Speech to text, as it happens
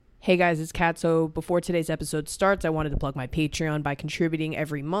Hey guys, it's Kat. So before today's episode starts, I wanted to plug my Patreon. By contributing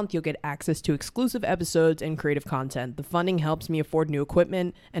every month, you'll get access to exclusive episodes and creative content. The funding helps me afford new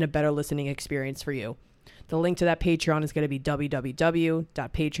equipment and a better listening experience for you. The link to that Patreon is going to be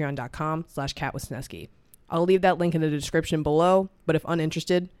www.patreon.com/katwisneski. I'll leave that link in the description below, but if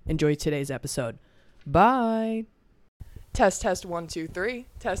uninterested, enjoy today's episode. Bye! Test 1 2 3.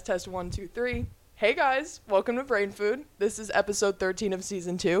 Test 1 2 3. Hey guys, welcome to Brain Food. This is episode 13 of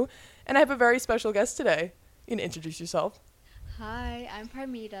season 2, and I have a very special guest today. You can introduce yourself. Hi, I'm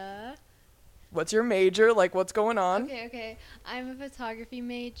Parmida. What's your major? Like, what's going on? Okay. I'm a photography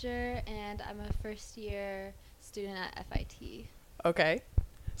major, and I'm a first-year student at FIT. Okay.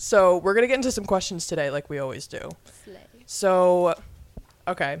 So, we're going to get into some questions today, like we always do. Slay. So,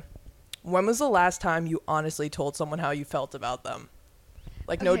 okay. When was the last time you honestly told someone how you felt about them?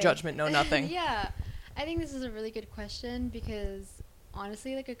 Like, no judgment, no nothing. Yeah. I think this is a really good question because,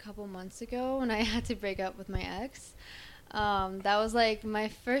 honestly, like a couple months ago when I had to break up with my ex, that was, like, my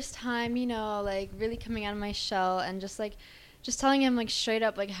first time, like, really coming out of my shell and just telling him, like, straight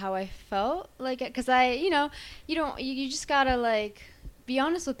up, like, how I felt. Like, because you just gotta, like, be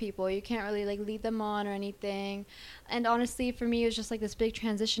honest with people. You can't really, like, lead them on or anything. And honestly, for me, it was just, like, this big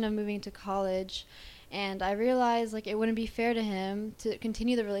transition of moving to college. And I realized, like, it wouldn't be fair to him to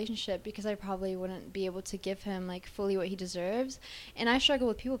continue the relationship because I probably wouldn't be able to give him, like, fully what he deserves. And I struggle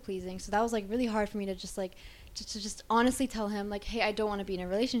with people-pleasing, so that was, like, really hard for me to just, like, to just honestly tell him, like, hey, I don't want to be in a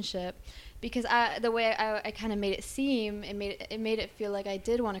relationship. Because the way I kind of made it seem, it made it feel like I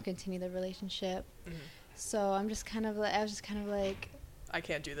did want to continue the relationship. Mm-hmm. So I was just kind of like... I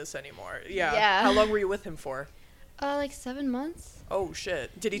can't do this anymore. Yeah. How long were you with him for? Like 7 months. Oh,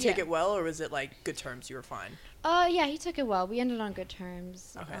 shit. Did he take it well, or was it, like, good terms, you were fine? Yeah, he took it well. We ended on good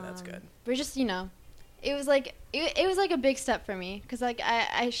terms. Okay, that's good. We're just, it was, like, it was, like, a big step for me. Because, like,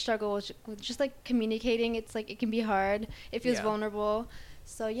 I struggle with just, like, communicating. It's, like, it can be hard. It feels vulnerable.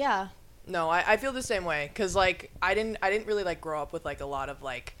 So, yeah. No, I feel the same way. Because, like, I didn't really, like, grow up with, like, a lot of,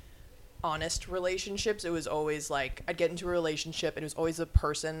 like, honest relationships. It was always, like, I'd get into a relationship, and it was always the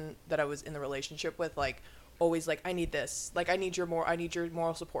person that I was in the relationship with, like, always like, I need this, like, I need your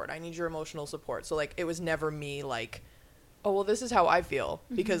moral support, I need your emotional support. So, like, it was never me like, oh, well, this is how I feel.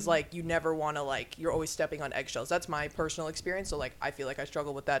 Mm-hmm. Because, like, you never want to, like, you're always stepping on eggshells. That's my personal experience. So, like, I feel like I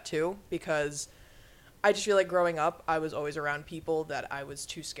struggle with that too, because I just feel like growing up I was always around people that I was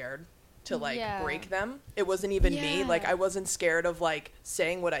too scared to, like, break them. It wasn't even me. Like, I wasn't scared of, like,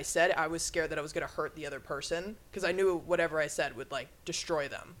 saying what I said. I was scared that I was going to hurt the other person because I knew whatever I said would, like, destroy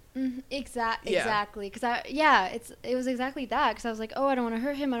them. Mm-hmm. Exactly. Because it was exactly that. Because I was like, oh, I don't want to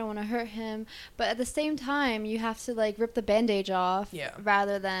hurt him. But at the same time, you have to, like, rip the bandage off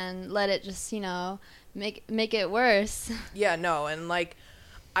rather than let it just, make it worse. Yeah, no. And, like,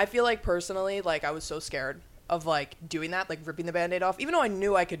 I feel like personally, like, I was so scared of, like, doing that, like, ripping the Band-Aid off, even though I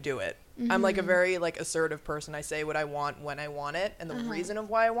knew I could do it. Mm-hmm. I'm, like, a very, like, assertive person. I say what I want when I want it and the reason of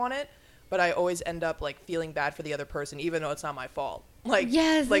why I want it, but I always end up, like, feeling bad for the other person, even though it's not my fault. Like,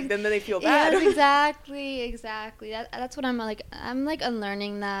 yes, like, then they feel bad. Yes, exactly. That's what I'm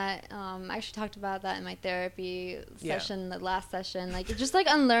unlearning that. I actually talked about that in my therapy session, the last session. Like, just, like,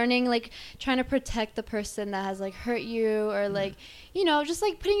 unlearning, like, trying to protect the person that has, like, hurt you or, like, just,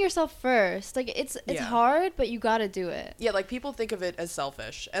 like, putting yourself first. Like, it's hard, but you gotta do it. Yeah, like, people think of it as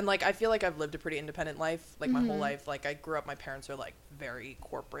selfish. And, like, I feel like I've lived a pretty independent life, like, my whole life. Like, I grew up, my parents are, like, very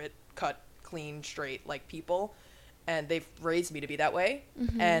corporate, cut, clean, straight, like, people. And they've raised me to be that way.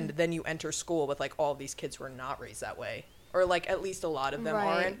 Mm-hmm. And then you enter school with, like, all of these kids who are not raised that way. Or, like, at least a lot of them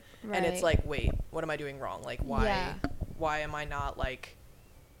aren't. Right. And it's like, wait, what am I doing wrong? Like, why am I not, like,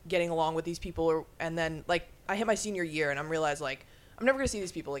 getting along with these people? And then, like, I hit my senior year and I'm realized, like, I'm never going to see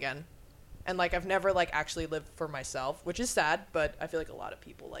these people again. And, like, I've never, like, actually lived for myself, which is sad. But I feel like a lot of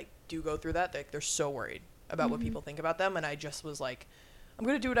people, like, do go through that. They're so worried about what people think about them. And I just was like, I'm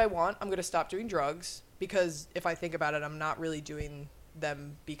going to do what I want. I'm going to stop doing drugs. Because if I think about it, I'm not really doing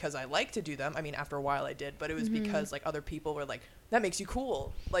them because I like to do them. I mean, after a while I did, but it was because, like, other people were like, that makes you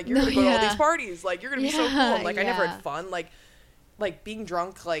cool. Like, you're going to go to all these parties. Like, you're going to be so cool. And, like, I never had fun. Like being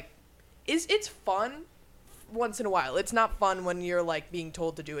drunk, like, it's fun once in a while. It's not fun when you're, like, being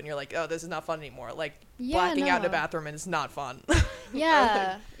told to do it and you're like, oh, this is not fun anymore. Like, blacking out in a bathroom and it's not fun.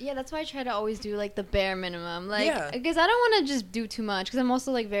 Yeah, that's why I try to always do, like, the bare minimum, like, because I don't want to just do too much, because I'm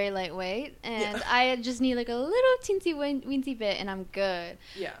also, like, very lightweight, and I just need, like, a little teensy weensy bit, and I'm good.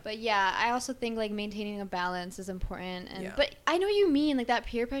 But I also think, like, maintaining a balance is important, and but I know you mean, like, that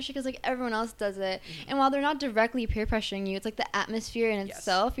peer pressure, because, like, everyone else does it, and while they're not directly peer pressuring you, it's, like, the atmosphere in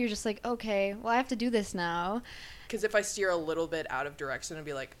itself, you're just like, okay, well, I have to do this now. because if I steer a little bit out of direction and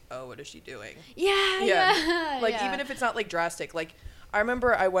be like, oh, what is she doing? Yeah. Like, yeah. even if it's not like drastic, like I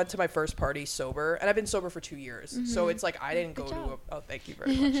remember I went to my first party sober, and I've been sober for 2 years. So it's like I didn't Good go job. to oh, thank you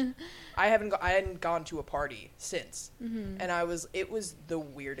very much. I hadn't gone to a party since. And it was the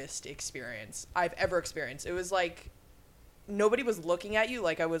weirdest experience I've ever experienced. It was like nobody was looking at you,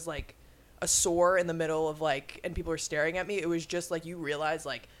 like I was like a sore in the middle of like, and people were staring at me. It was just like you realize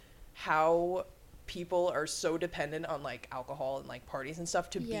like how people are so dependent on like alcohol and like parties and stuff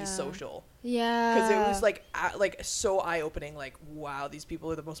to be social. Yeah. Because it was like so eye-opening, like, wow, these people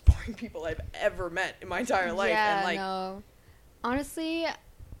are the most boring people I've ever met in my entire life. Yeah, And like no. Honestly,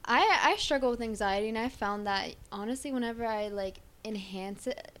 I struggle with anxiety, and I found that honestly whenever I like enhance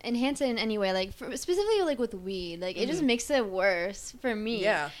it in any way, like specifically like with weed, like it just makes it worse for me.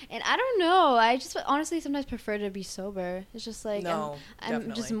 Yeah. And I don't know, I just honestly sometimes prefer to be sober. It's just like No,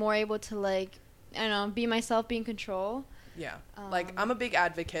 I'm just more able to like, I don't know, be myself, be in control. Yeah. Like, I'm a big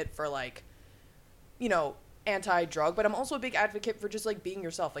advocate for, like, you know, anti-drug, but I'm also a big advocate for just, like, being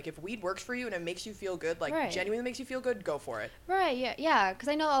yourself. Like, if weed works for you and it makes you feel good, like, Right. genuinely makes you feel good, go for it. Right, yeah, because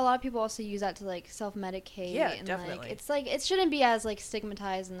I know a lot of people also use that to, like, self-medicate. Yeah, and, definitely. Like, it's, like, it shouldn't be as, like,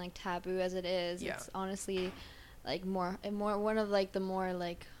 stigmatized and, like, taboo as it is. Yeah. It's honestly, like, more one of, like, the more,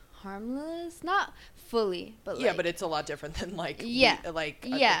 like, harmless, not fully, but like, Yeah, but it's a lot different than like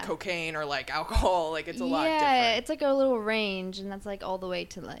cocaine or like alcohol. Like, it's a lot different. Yeah, it's like a little range, and that's like all the way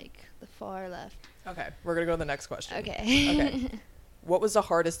to like the far left. Okay, we're gonna go to the next question. Okay. What was the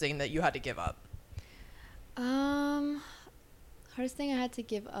hardest thing that you had to give up? Hardest thing I had to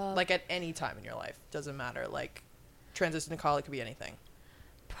give up. Like, at any time in your life, doesn't matter. Like, transition to college could be anything.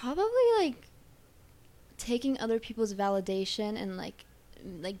 Probably like taking other people's validation and like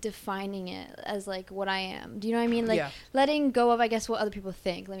defining it as like what I am. Do you know what I mean? Like letting go of, I guess, what other people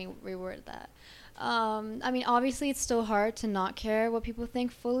think. Let me reword that. I mean, obviously it's still hard to not care what people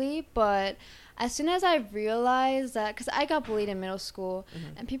think fully, but as soon as I realized that, because I got bullied in middle school,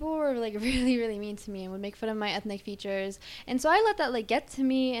 and people were like really, really mean to me and would make fun of my ethnic features, and so I let that like get to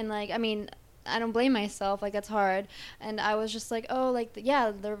me, and like, I mean, I don't blame myself, like that's hard, and I was just like, oh, like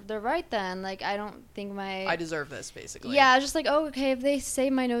yeah, they're right then, like I don't think I deserve this, basically. Yeah, I was just like, oh, okay, if they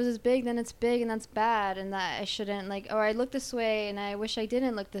say my nose is big, then it's big, and that's bad, and that I shouldn't, like, or I look this way and I wish I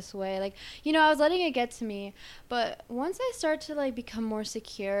didn't look this way, like, you know, I was letting it get to me. But once I start to like become more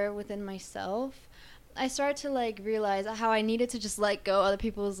secure within myself, I start to like realize how I needed to just let go other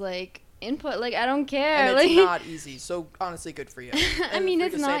people's like input. Like, I don't care. And it's like, not easy, so honestly, good for you. I mean,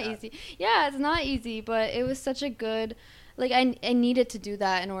 it's not easy. Yeah, it's not easy, but it was such a good, like, I needed to do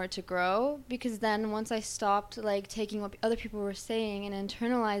that in order to grow, because then once I stopped like taking what other people were saying and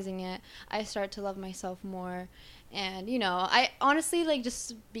internalizing it, I started to love myself more. And, you know, I honestly, like,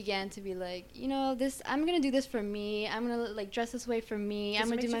 just began to be like, you know, this, I'm going to do this for me. I'm going to, like, dress this way for me. I'm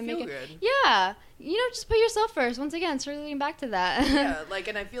going to do my makeup. Yeah. You know, just put yourself first. Once again, circling back to that. Yeah, like,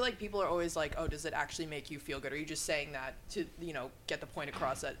 and I feel like people are always like, oh, does it actually make you feel good? Or are you just saying that to, you know, get the point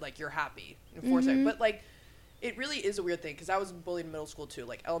across that, like, you're happy? But, like, it really is a weird thing, because I was bullied in middle school, too,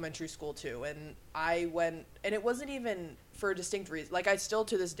 like, elementary school, too. And I went, and it wasn't even for a distinct reason. Like, I still,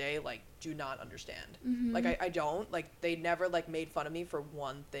 to this day, like, do not understand. Like, I don't. Like, they never, like, made fun of me for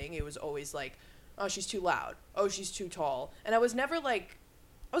one thing. It was always, like, oh, she's too loud. Oh, she's too tall. And I was never, like,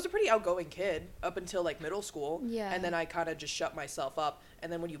 I was a pretty outgoing kid up until, like, middle school. Yeah. And then I kind of just shut myself up.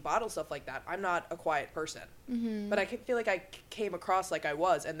 And then when you bottle stuff like that, I'm not a quiet person. But I feel like I came across like I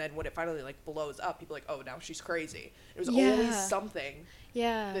was. And then when it finally, like, blows up, people are like, oh, now she's crazy. It was always something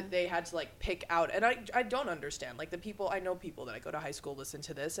that they had to, like, pick out. And I don't understand. Like, I know people that I go to high school listen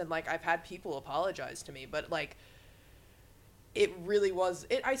to this. And, like, I've had people apologize to me. But, like, it really was,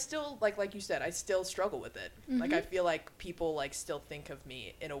 I still, like you said, I still struggle with it. Like, I feel like people, like, still think of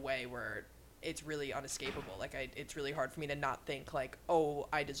me in a way where it's really unescapable. Like, it's really hard for me to not think, like, oh,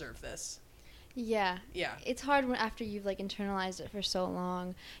 I deserve this. Yeah. Yeah. It's hard when after you've like internalized it for so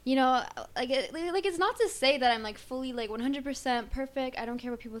long. You know, like it's not to say that I'm like fully like 100% perfect. I don't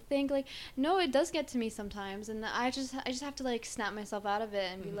care what people think. Like, no, it does get to me sometimes, and I just have to like snap myself out of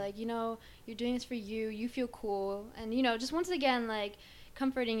it and be like, you know, you're doing this for you. You feel cool, and you know, just once again like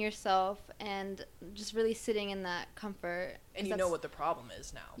comforting yourself and just really sitting in that comfort. And you know what the problem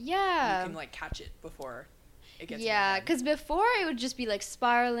is now. Yeah. You can like catch it before it gets because before it would just be like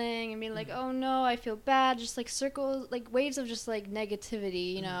spiraling and be like, oh no, I feel bad, just like circles, like waves of just like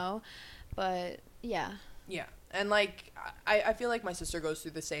negativity, you know. But yeah, and like I feel like my sister goes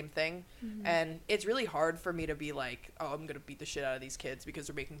through the same thing, and it's really hard for me to be like, oh, I'm gonna beat the shit out of these kids because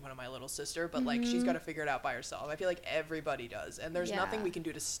they're making fun of my little sister, but like she's got to figure it out by herself. I feel like everybody does, and there's nothing we can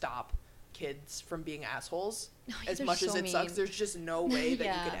do to stop kids from being assholes. As they're much as so it sucks, mean. there's just no way that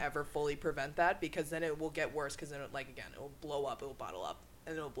Yeah. you can ever fully prevent that, because then it will get worse, because then, like, again, it will blow up, it will bottle up,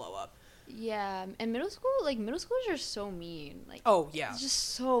 and it'll blow up. Yeah, and middle schoolers are so mean. Like, Oh, yeah. it's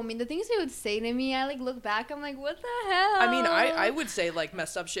just so mean. The things they would say to me, I, like, look back, I'm like, what the hell? I mean, I would say, like,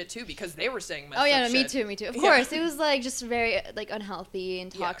 messed up shit, too, because they were saying messed up shit. Oh, yeah, me too. Of course, it was, like, just very, like, unhealthy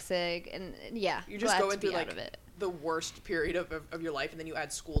and toxic, and, yeah. You're just going through, out like, of it. the worst period of your life, and then you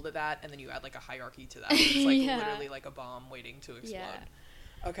add school to that, and then you add, like, a hierarchy to that. It's, like, Yeah. literally like a bomb waiting to explode.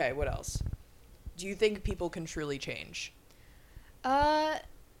 Yeah. Okay, what else? Do you think people can truly change?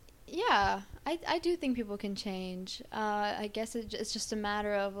 Yeah, I do think people can change. I guess it's just a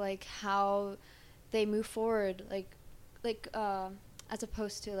matter of, like, how they move forward, like as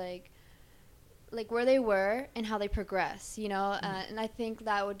opposed to, like where they were and how they progress, you know? And I think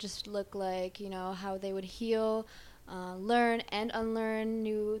that would just look like, you know, how they would heal, learn and unlearn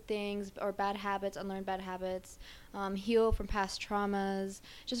new things or bad habits, unlearn bad habits, heal from past traumas,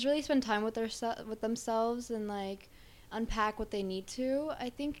 just really spend time with themselves and, like, unpack what they need to. I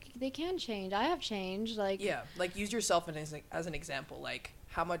think they can change. I have changed. Like, yeah, like, use yourself as an example. Like,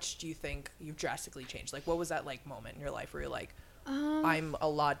 how much do you think you've drastically changed? Like, what was that, like, moment in your life where you're like, I'm a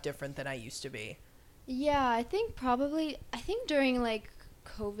lot different than I used to be? Yeah, I think during, like,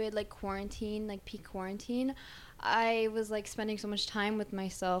 COVID, like, quarantine, like, peak quarantine, I was, like, spending so much time with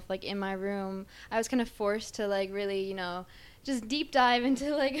myself, like, in my room. I was kind of forced to, like, really, you know, just deep dive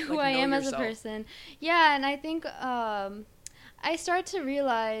into, like, who I am as a person. Yeah, and I think I started to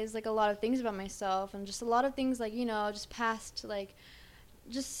realize, like, a lot of things about myself, and just a lot of things, like, you know, just past, like,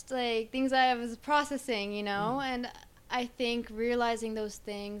 just, like, things I was processing, you know, and I think realizing those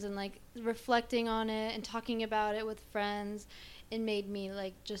things and, like, reflecting on it and talking about it with friends, it made me,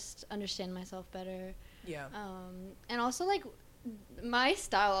 like, just understand myself better. Yeah. And also, like, my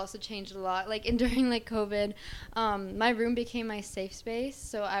style also changed a lot. Like, during, like, COVID, my room became my safe space,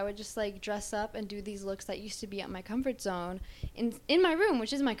 so I would just, like, dress up and do these looks that used to be at my comfort zone in my room,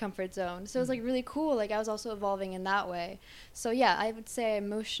 which is my comfort zone. So it was, like, really cool. Like, I was also evolving in that way. So yeah, I would say I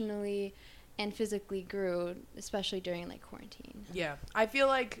emotionally and physically grew, especially during, like, quarantine. Yeah, I feel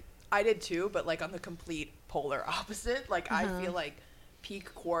like I did too, but, like, on the complete polar opposite. Like, I feel like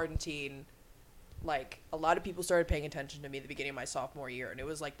peak quarantine, like, a lot of people started paying attention to me at the beginning of my sophomore year, and it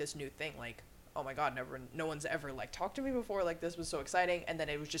was, like, this new thing, like, oh my god, no one's ever, like, talked to me before, like, this was so exciting, and then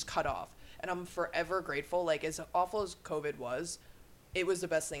it was just cut off, and I'm forever grateful. Like, as awful as COVID was, it was the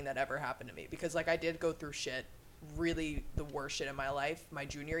best thing that ever happened to me, because, like, I did go through shit, really the worst shit in my life my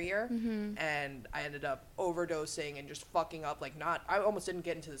junior year, and I ended up overdosing and just fucking up, like, I almost didn't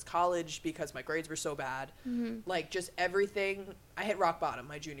get into this college because my grades were so bad, like, just everything. I hit rock bottom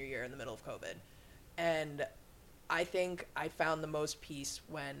my junior year in the middle of COVID, and I think I found the most peace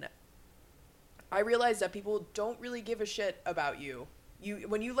when I realized that people don't really give a shit about you.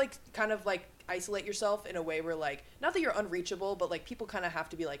 When you, like, kind of, like, isolate yourself in a way where, like, not that you're unreachable, but, like, people kind of have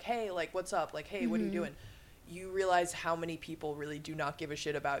to be like, hey, like, what's up? Like, hey, what are you doing? You realize how many people really do not give a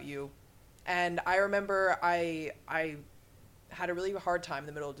shit about you. And I remember I had a really hard time in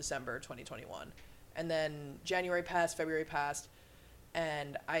the middle of December 2021. And then January passed, February passed,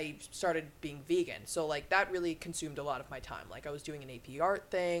 and I started being vegan. So, like, that really consumed a lot of my time. Like, I was doing an AP art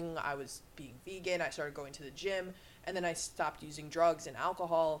thing, I was being vegan, I started going to the gym, and then I stopped using drugs and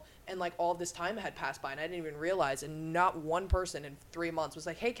alcohol, and, like, all this time had passed by, and I didn't even realize, and not one person in 3 months was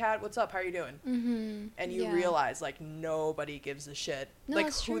like, hey, Kat, what's up, how are you doing? And you realize, like, nobody gives a shit, No, like,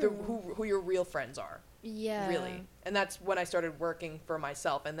 it's who your real friends are. Yeah. Really. And that's when I started working for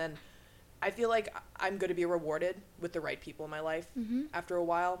myself, and then I feel like I'm going to be rewarded with the right people in my life after a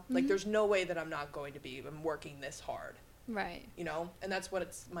while. Like, there's no way that I'm not going to be. I'm working this hard. Right. You know? And that's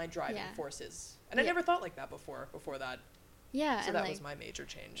what my driving force is. And I Yeah. never thought like that before that. Yeah. So and, that like, was my major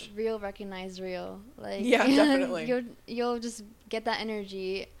change. real recognize real. Like, Yeah, definitely. You'll just get that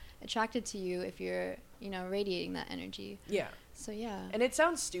energy attracted to you if you're, you know, radiating that energy. Yeah. So, yeah. And it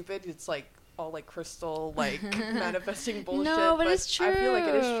sounds stupid. It's, like, all, like, crystal, like, manifesting bullshit. No, but it's true. I feel like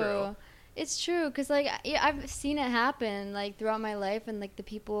it is true. It's true, because, like, I've seen it happen, like, throughout my life, and, like, the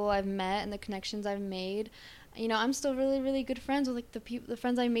people I've met and the connections I've made. You know, I'm still really, really good friends with, like, the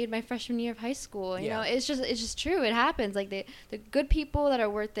friends I made my freshman year of high school. You know, it's just true. It happens. Like, the good people that are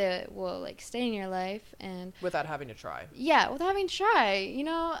worth it will, like, stay in your life, and without having to try. Yeah, without having to try. You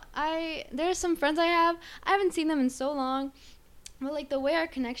know, there's some friends I haven't seen them in so long. Well, like, the way our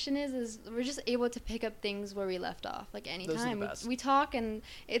connection is we're just able to pick up things where we left off. Like, anytime we talk, and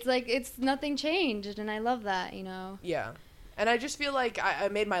it's like it's nothing changed, and I love that, you know. Yeah. And I just feel like I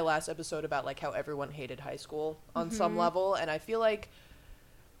made my last episode about, like, how everyone hated high school on some level, and I feel like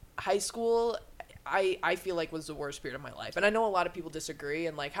high school, I feel like was the worst period of my life. And I know a lot of people disagree.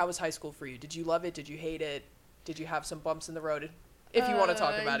 And like, how was high school for you? Did you love it? Did you hate it? Did you have some bumps in the road? If you want to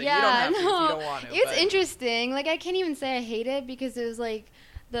talk about it, yeah, you don't have to no. if you don't want to. It's interesting. Like, I can't even say I hate it because it was like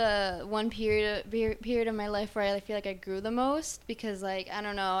the one period of my life where I feel like I grew the most because, like, I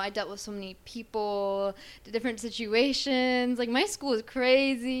don't know, I dealt with so many people, the different situations. Like, my school is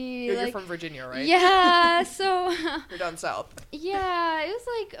crazy. You're from Virginia, right? Yeah, so you're down south. Yeah, it was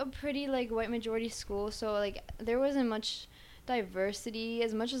like a pretty like white majority school, so like there wasn't much diversity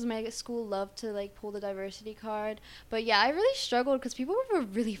as much as my school loved to like pull the diversity card. But yeah, I really struggled because people were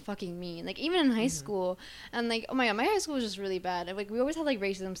really fucking mean, like even in high school. And like, oh my god, my high school was just really bad. And, like, we always had like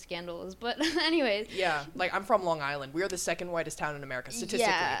racism scandals, but anyways. Yeah, like I'm from Long Island. We are the second whitest town in America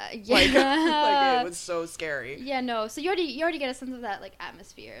statistically. Yeah. Like it was so scary. Yeah, no, so you already get a sense of that like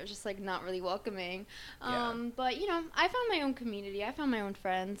atmosphere. It was just like not really welcoming. But you know, I found my own community, I found my own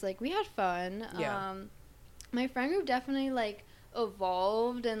friends, like we had fun. My friend group definitely like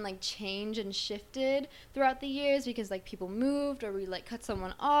evolved and like changed and shifted throughout the years because like people moved or we like cut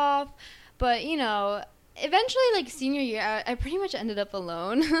someone off. But you know, eventually like senior year I pretty much ended up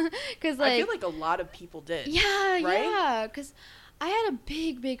alone because like I feel like a lot of people did. Yeah, right? Yeah, because I had a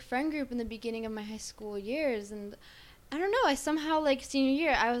big friend group in the beginning of my high school years, and I don't know, I somehow like senior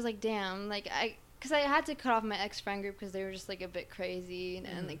year I was like, damn, like because I had to cut off my ex-friend group because they were just, like, a bit crazy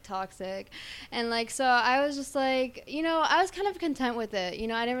and like, toxic. And, like, so I was just, like, you know, I was kind of content with it. You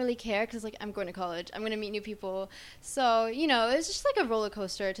know, I didn't really care because, like, I'm going to college. I'm going to meet new people. So, you know, it was just, like, a roller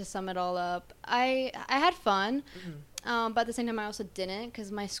coaster to sum it all up. I had fun. But at the same time, I also didn't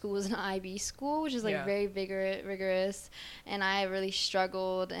because my school was an IB school, which is, like, very rigorous. And I really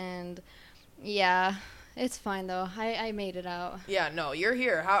struggled. And, yeah. It's fine, though. I made it out. Yeah, no, you're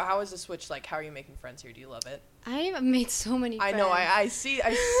here. How is the switch like? How are you making friends here? Do you love it? I've made so many friends. I know. I see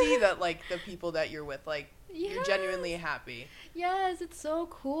that, like, the people that you're with, like, you're genuinely happy. Yes, it's so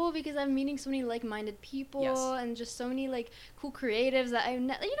cool because I'm meeting so many like-minded people and just so many, like, cool creatives that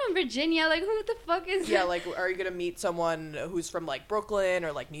in Virginia, like, who the fuck is Yeah, like, are you going to meet someone who's from, like, Brooklyn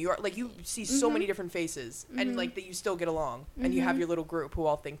or, like, New York? Like, you see so many different faces and, like, that you still get along and you have your little group who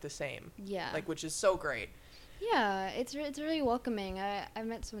all think the same. Yeah. Like, which is so great. Yeah, it's really welcoming. I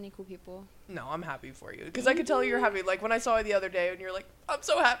met so many cool people. No, I'm happy for you because I could tell you're happy. Like, when I saw you the other day and you're like, I'm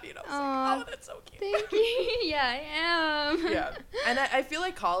so happy. And I was like, oh, that's so cute. Thank you. Yeah, I am. Yeah. And I feel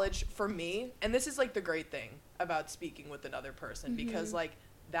like college, for me, and this is, like, the great thing about speaking with another person because, like,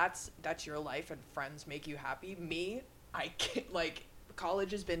 that's your life and friends make you happy. Me, I can't, like,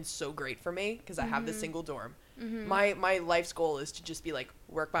 college has been so great for me because I have this single dorm. My life's goal is to just be, like,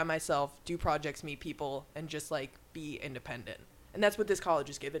 work by myself, do projects, meet people, and just, like, be independent. And that's what this college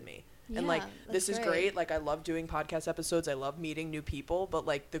has given me. Yeah, and, like, this is great. Like, I love doing podcast episodes. I love meeting new people. But,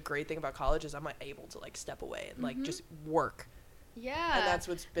 like, the great thing about college is I'm able to, like, step away and, like, just work. Yeah. And that's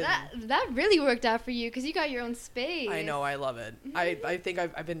what's been... That really worked out for you because you got your own space. I know. I love it. I think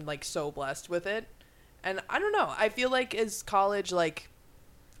I've been, like, so blessed with it. And I don't know. I feel like as college, like...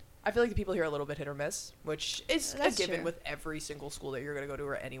 I feel like the people here are a little bit hit or miss, which is a given with every single school that you're going to go to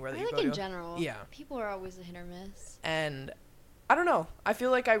or anywhere that you go to. in general. Yeah. People are always a hit or miss. And I don't know. I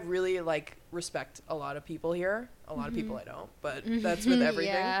feel like I really, like, respect a lot of people here. A lot of people I don't, but that's with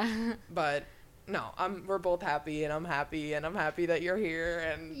everything. Yeah. But no, we're both happy, and I'm happy that you're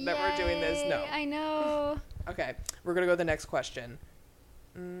here and that we're doing this. No. I know. Okay. We're going to go to the next question.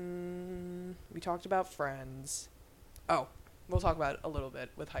 We talked about friends. Oh. We'll talk about it a little bit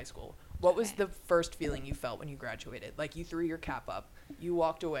with high school. What was the first feeling you felt when you graduated? Like, you threw your cap up. You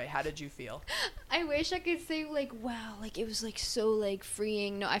walked away. How did you feel? I wish I could say, like, wow, like, it was, like, so, like,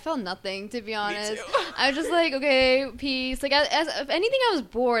 freeing. No, I felt nothing, to be honest. Me too. I was just like, okay, peace. Like, if anything, I was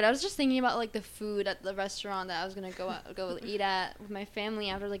bored. I was just thinking about, like, the food at the restaurant that I was going to go eat at with my family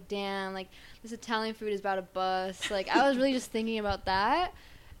after, like, damn, like, this Italian food is about to bust. Like, I was really just thinking about that.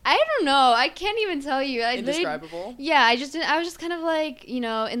 I don't know. I can't even tell you. Indescribable? Yeah, I was just kind of like, you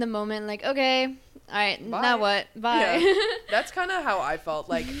know, in the moment, like, okay, all right, bye. Now what? Bye. Yeah. That's kind of how I felt.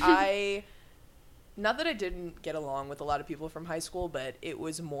 Like, not that I didn't get along with a lot of people from high school, but it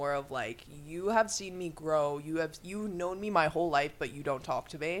was more of like, you have seen me grow. You've known me my whole life, but you don't talk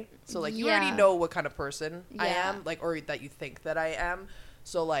to me. So, like, you already know what kind of person I am, like, or that you think that I am.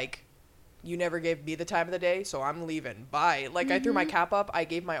 So, like, you never gave me the time of the day, so I'm leaving. Bye. Like, I threw my cap up, I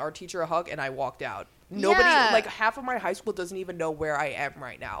gave my art teacher a hug, and I walked out. Nobody, like, half of my high school doesn't even know where I am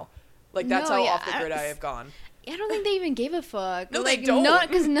right now. Like, that's how off the grid I have gone. I don't think they even gave a fuck. No, like, they don't.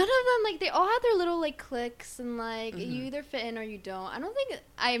 Because none of them, like, they all had their little, like, cliques, and, like, you either fit in or you don't. I don't think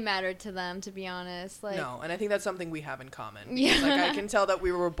I mattered to them, to be honest. Like, no, and I think that's something we have in common. Yeah. Because, like, I can tell that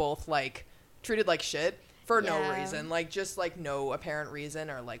we were both, like, treated like shit for no Yeah. reason. Like, just, like, no apparent reason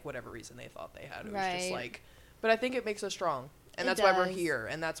or, like, whatever reason they thought they had. It was just, Right. like... But I think it makes us strong. And It that's why we're does. here.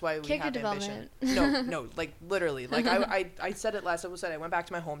 And that's why we Character have ambition. development. No, like, literally. Like, I said it last episode. I went back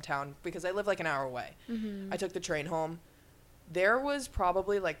to my hometown because I live, like, an hour away. I took the train home. There was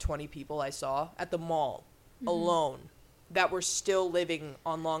probably, like, 20 people I saw at the mall alone that were still living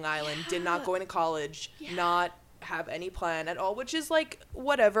on Long Island, did not go into college, not have any plan at all, which is, like,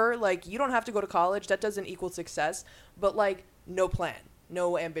 whatever. Like, you don't have to go to college. That doesn't equal success. But, like, no plan,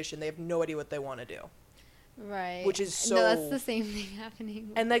 no ambition. They have no idea what they want to do. Right. Which is so... No, that's the same thing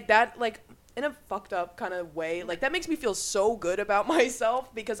happening. And, like, that, like, in a fucked up kind of way, like, that makes me feel so good about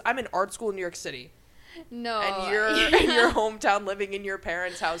myself because I'm in art school in New York City. No. And you're in your hometown living in your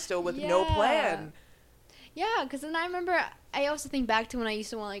parents' house still with no plan. Yeah, because then I remember, I also think back to when I used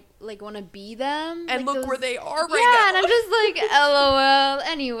to want to be them. And like look those, where they are right yeah, now. and I'm just like, LOL,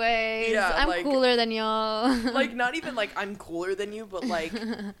 anyways, Yeah, I'm like- cooler than y'all. Like, not even, like, I'm cooler than you, but, like,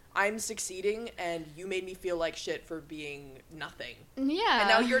 I'm succeeding, and you made me feel like shit for being nothing. Yeah. And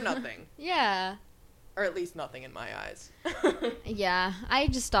now you're nothing. Yeah. Or at least nothing in my eyes. Yeah, I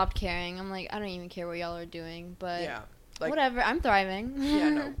just stopped caring. I'm like, I don't even care what y'all are doing, but Yeah. Like, whatever, I'm thriving. yeah,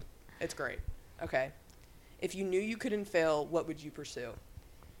 no. It's great. Okay. If you knew you couldn't fail, what would you pursue?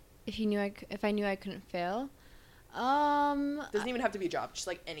 If I knew I couldn't fail, Doesn't even have to be a job, just,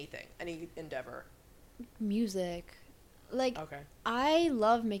 like, anything. Any endeavor. music. Like, Okay. I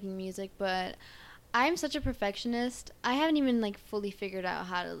love making music, but I'm such a perfectionist. I haven't even, like, fully figured out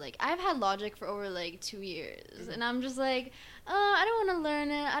how to, like... I've had Logic for over, like, 2 years. And I'm just like, I don't want to learn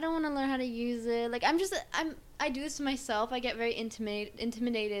it. I don't want to learn how to use it. Like, I do this to myself. I get very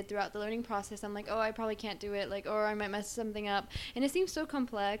intimidated throughout the learning process. I'm like, oh, I probably can't do it. Like, or I might mess something up. And it seems so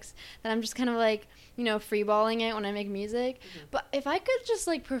complex that I'm just kind of, like, you know, freeballing it when I make music. But if I could just,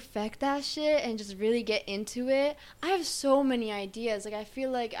 like, perfect that shit and just really get into it, I have so many ideas. Like, I feel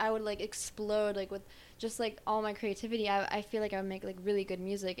like I would, like, explode, like, with just, like, all my creativity. I feel like I would make, like, really good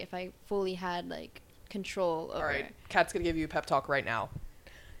music if I fully had, like, control over All right. it. Kat's going to give you a pep talk right now.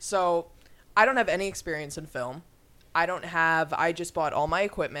 So, I don't have any experience in film. I just bought all my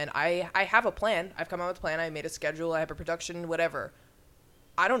equipment. I have a plan. I've come up with a plan. I made a schedule. I have a production, whatever.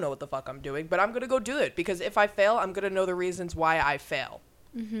 I don't know what the fuck I'm doing, but I'm going to go do it because if I fail, I'm going to know the reasons why I fail.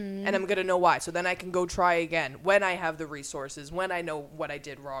 And I'm going to know why. So then I can go try again when I have the resources, when I know what I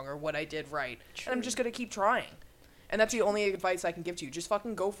did wrong or what I did right. True. And I'm just going to keep trying. And that's the only advice I can give to you. Just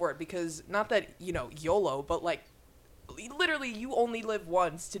fucking go for it because not that, you know, YOLO, but like literally you only live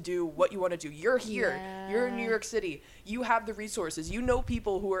once to do what you want to do. You're here. Yeah. You're in New York City. You have the resources. You know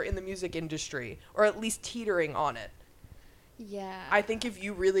people who are in the music industry or at least teetering on it. Yeah. I think if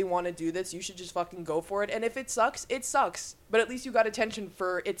you really want to do this, you should just fucking go for it. And if it sucks, it sucks. But at least you got attention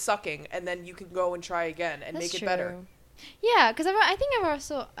for it sucking, and then you can go and try again and That's make it true. better. Yeah, because I think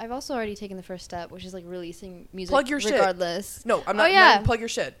I've also already taken the first step, which is like releasing music. Plug your shit. regardless. No, I'm not. Oh, yeah. No, plug your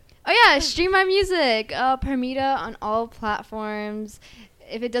shit. Oh yeah, stream my music. Parmida on all platforms.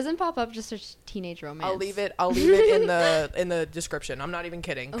 If it doesn't pop up, just search Teenage Romance. I'll leave it in the description. I'm not even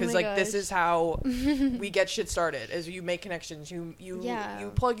kidding because Oh my like this gosh. is how we get shit started. Is you make connections. You Yeah. you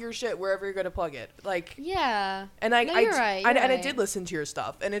plug your shit wherever you're gonna plug it. Like Yeah. and No, you're right, you're and I right. did listen to your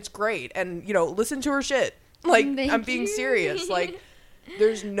stuff and it's great. And you know, listen to her shit. Like Thank I'm being you. serious. Like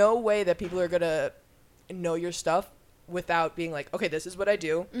there's no way that people are gonna know your stuff without being like, okay, this is what I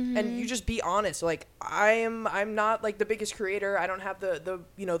do, and you just be honest. Like I'm not like the biggest creator. I don't have the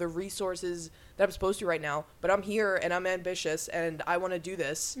you know the resources that I'm supposed to right now, but I'm here and I'm ambitious and I want to do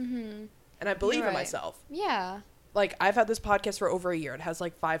this, and I believe You're in right. myself. Yeah. Like I've had this podcast for over a year. It has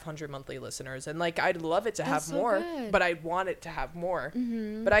like 500 monthly listeners, and like I'd love it to That's have so more, good. but I want it to have more.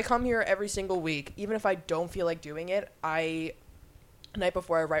 But I come here every single week, even if I don't feel like doing it. Night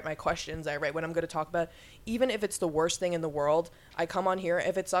before I write my questions, I write what I'm going to talk about. Even if it's the worst thing in the world, I come on here.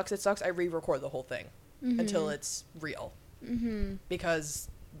 If it sucks, it sucks. I re-record the whole thing until it's real. Because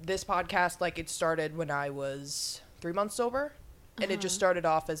this podcast, like, it started when I was 3 months sober. And it just started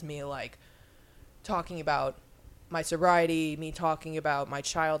off as me, like, talking about my sobriety, me talking about my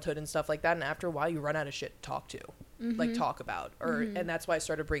childhood and stuff like that. And after a while, you run out of shit to talk to. Like, talk about. And that's why I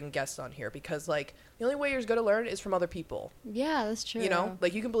started bringing guests on here. Because, like, the only way you're going to learn is from other people. Yeah, that's true. You know,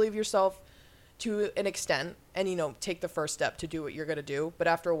 like you can believe yourself to an extent and, you know, take the first step to do what you're going to do. But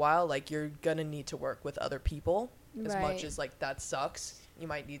after a while, like you're going to need to work with other people as much Right. as like that sucks. You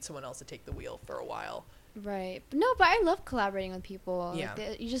might need someone else to take the wheel for a while Right. But I love collaborating with people. Yeah.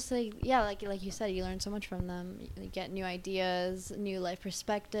 You just like you said, you learn so much from them. You get new ideas, new life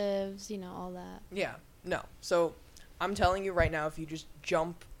perspectives, all that. Yeah. No. So I'm telling you right now, if you just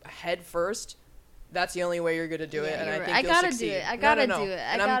jump head first, that's the only way you're gonna do it, and I think you'll gotta succeed. do it. I gotta no. do it.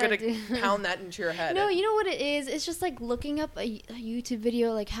 And I'm gonna pound that into your head. No, you know what it is? It's just like looking up a YouTube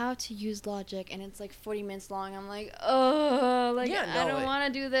video, like how to use logic, and it's like 40 minutes long. I'm like, oh, like I don't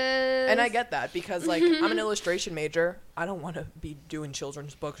want to do this. And I get that because like I'm an illustration major. I don't want to be doing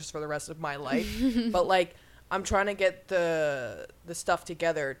children's books for the rest of my life, but like I'm trying to get the stuff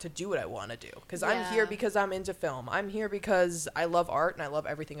together to do what I want to do. Because I'm here because I'm into film. I'm here because I love art and I love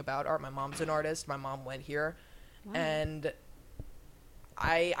everything about art. My mom's an artist. My mom went here. Wow. And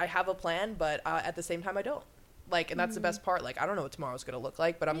I have a plan, but at the same time I don't. Like, and that's the best part. Like, I don't know what tomorrow's going to look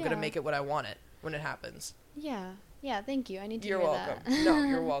like, but I'm going to make it what I want it when it happens. Yeah. Yeah, thank you. I need to You're hear welcome. that. No,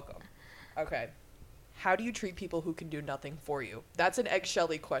 you're welcome. Okay. How do you treat people who can do nothing for you? That's an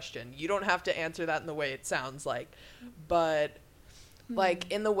eggshelly question. You don't have to answer that in the way it sounds like. But,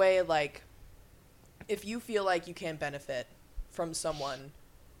 like, in the way, like, if you feel like you can't benefit from someone,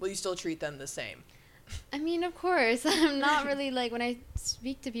 will you still treat them the same? I mean, of course. I'm not really, like, when I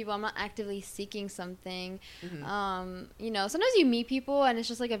speak to people, I'm not actively seeking something. Sometimes you meet people and it's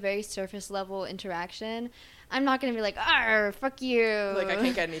just, like, a very surface-level interaction. I'm not going to be like, "Arr, fuck you." Like, I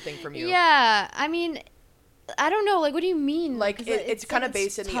can't get anything from you. Yeah. I mean, I don't know. Like, what do you mean? Like, it's kind of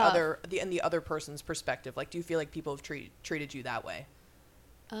based in the other person's perspective. Like, do you feel like people have treated you that way?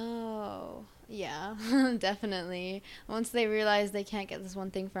 Oh, yeah, definitely. Once they realize they can't get this one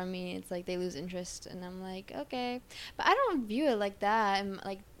thing from me, it's like they lose interest, and I'm like, okay. But I don't view it like that.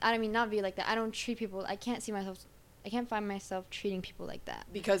 Not view it like that. I don't treat people. I can't find myself treating people like that.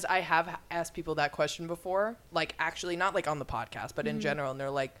 Because I have asked people that question before. Like, actually, not like on the podcast, but in general, and they're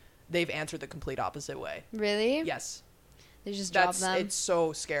like, they've answered the complete opposite way. Really? Yes. They just drop them? It's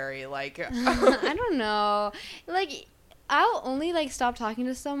so scary. Like, I don't know. Like, I'll only, like, stop talking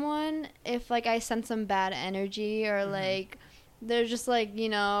to someone if, like, I sense some bad energy or, like, they're just, like,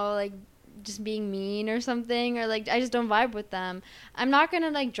 like, just being mean or something, or, like, I just don't vibe with them. I'm not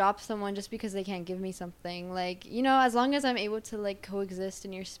gonna, like, drop someone just because they can't give me something. Like, as long as I'm able to, like, coexist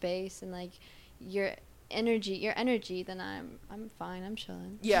in your space and, like, your energy, then I'm fine. I'm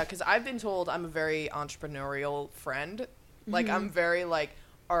chilling. Yeah, because I've been told I'm a very entrepreneurial friend. Like, I'm very, like,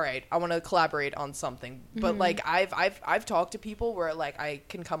 all right, I want to collaborate on something. But, like, I've talked to people where, like, I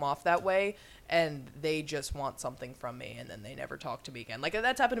can come off that way and they just want something from me and then they never talk to me again. Like,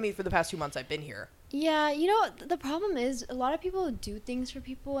 that's happened to me for the past 2 months I've been here. Yeah, the problem is a lot of people do things for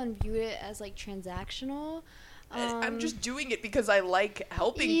people and view it as, like, transactional. I'm just doing it because I like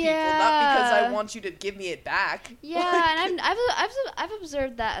helping people, not because I want you to give me it back. Yeah, and I've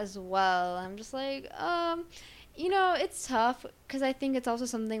observed that as well. I'm just like, it's tough because I think it's also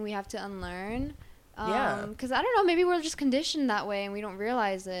something we have to unlearn. Because I don't know, maybe we're just conditioned that way and we don't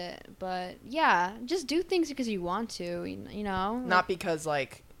realize it. But yeah, just do things because you want to, Not because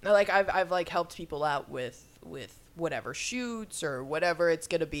like I've like helped people out with whatever shoots or whatever it's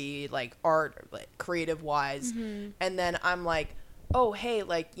gonna be, like art, like creative wise, and then I'm like, oh hey,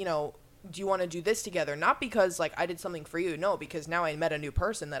 like do you want to do this together? Not because like I did something for you, no, because now I met a new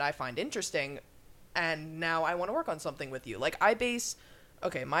person that I find interesting and now I want to work on something with you. Like I base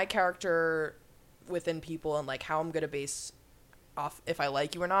my character within people and like how I'm gonna base off if I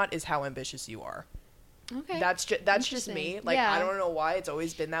like you or not is how ambitious you are. Okay. That's just me. Like, I don't know why it's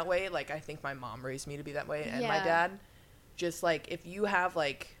always been that way. Like, I think my mom raised me to be that way, and my dad. Just, like, if you have,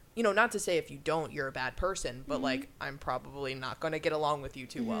 like, not to say if you don't, you're a bad person, but, like, I'm probably not going to get along with you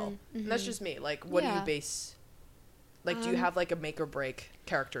too well. And that's just me. Like, what do you base... Like, do you have, like, a make or break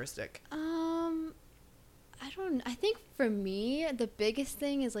characteristic? I think for me, the biggest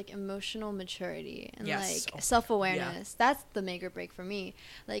thing is, like, emotional maturity and, yes. like, self-awareness. Yeah. That's the make or break for me.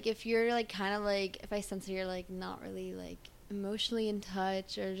 Like, if you're, like, kind of, like, if I sense you're, like, not really, like, emotionally in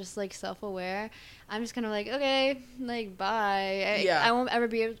touch or just, like, self-aware, I'm just kind of like, okay, like, bye. I won't ever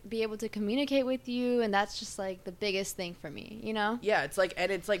be able to communicate with you, and that's just, like, the biggest thing for me, Yeah, it's, like,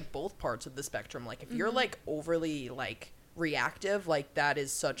 and it's, like, both parts of the spectrum. Like, if you're, like, overly, like... reactive, like that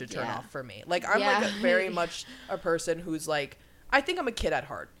is such a turn off for me. Like I'm like very much a person who's like, I think I'm a kid at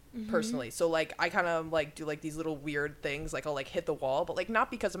heart personally, so like I kind of like do like these little weird things, like I'll like hit the wall, but like not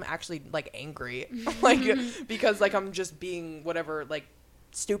because I'm actually like angry, like because like I'm just being whatever, like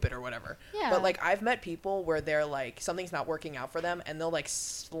stupid or whatever. But like I've met people where they're like something's not working out for them and they'll like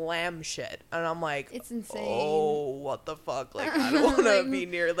slam shit and I'm like, it's insane. Oh, what the fuck, like I don't want to be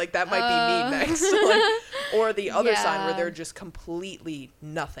near, like that might be me next. Like, or the other side where they're just completely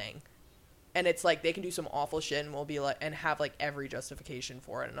nothing. And it's like they can do some awful shit and we'll be like, and have like every justification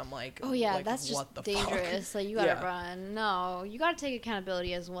for it. And I'm like, oh yeah, like, that's just what the dangerous. Fuck? Like you gotta run. No, you gotta take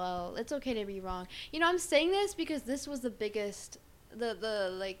accountability as well. It's okay to be wrong. You know, I'm saying this because this was the biggest,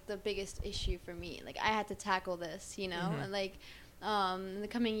 the biggest issue for me. Like I had to tackle this, you know, and like, in the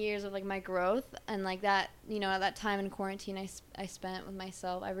coming years of like my growth and like that, you know, at that time in quarantine I spent with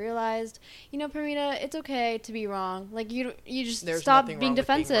myself, I realized, you know, Parmida, it's okay to be wrong. Like you just stop being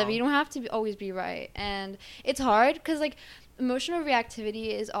defensive. You don't have to always be right. And it's hard because like emotional reactivity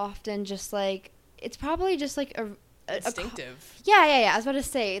is often just like, it's probably just like instinctive. Yeah. I was about to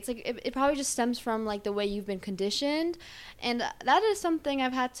say, it's like it probably just stems from like the way you've been conditioned, and that is something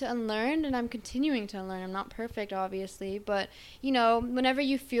I've had to unlearn, and I'm continuing to unlearn. I'm not perfect, obviously, but you know, whenever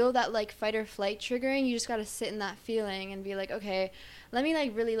you feel that like fight or flight triggering, you just gotta sit in that feeling and be like, okay, let me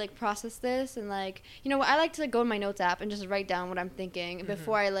like really like process this, and like, you know, I like to like, go in my notes app and just write down what I'm thinking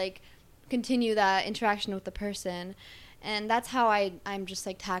before I like continue that interaction with the person, and that's how I'm just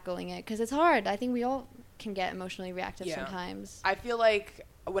like tackling it, because it's hard. I think we all can get emotionally reactive sometimes. I feel like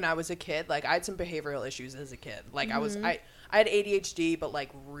when I was a kid, like I had some behavioral issues as a kid. Like I had ADHD, but like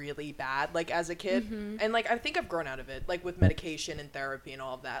really bad, like as a kid. And like I think I've grown out of it, like with medication and therapy and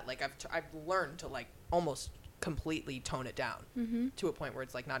all of that. Like I've learned to like almost completely tone it down to a point where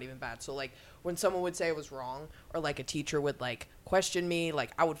it's like not even bad. So like when someone would say I was wrong, or like a teacher would like question me,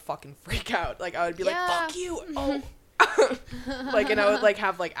 like I would fucking freak out. Like I would be like, fuck you. Oh. Like, and I would like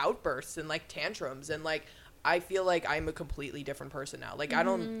have like outbursts and like tantrums, and like I feel like I'm a completely different person now. Like I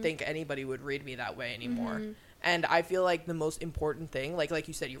don't think anybody would read me that way anymore. And I feel like the most important thing, like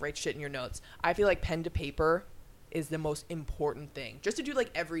you said, you write shit in your notes. I feel like pen to paper is the most important thing, just to do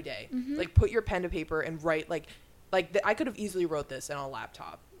like every day. Like put your pen to paper and write like I could have easily wrote this on a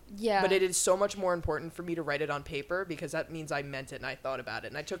laptop. Yeah. But it is so much more important for me to write it on paper, because that means I meant it and I thought about it,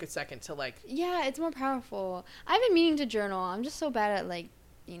 and I took a second to like. Yeah, it's more powerful. I've been meaning to journal. I'm just so bad at like,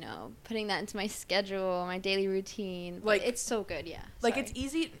 you know, putting that into my schedule, my daily routine. But like it's so good. Yeah. Like it's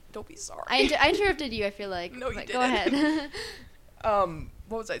easy. Don't be sorry. I interrupted you. I feel like. No, you didn't. Go ahead.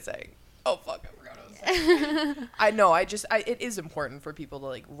 What was I saying? Oh fuck, I forgot what I was saying. I know. It is important for people to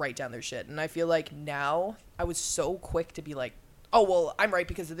like write down their shit, and I feel like now I was so quick to be like, oh, well, I'm right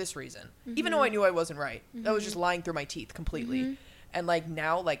because of this reason. Even though I knew I wasn't right. That was just lying through my teeth completely. And, like,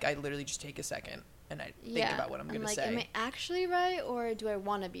 now, like, I literally just take a second and I think about what I'm going to say. Am I actually right, or do I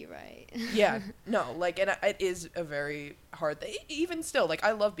want to be right? Yeah. No, like, and it is a very hard thing. Even still, like,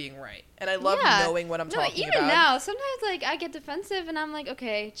 I love being right. And I love knowing what I'm talking about. Even now, sometimes, like, I get defensive and I'm like,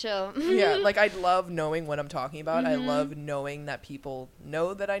 okay, chill. Yeah, like, I love knowing what I'm talking about. I love knowing that people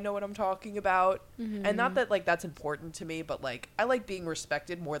know that I know what I'm talking about. And not that, like, that's important to me, but, like, I like being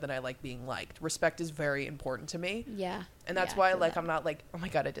respected more than I like being liked. Respect is very important to me. Yeah. And that's why, like, I'm not like, oh my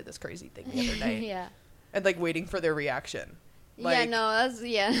god, I did this crazy thing the other night. Yeah. And, like, waiting for their reaction. Like, that's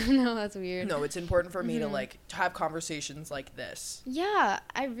weird. No, it's important for me to, like, to have conversations like this. Yeah,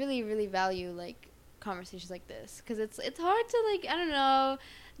 I really, really value, like, conversations like this. Because it's hard to, like, I don't know,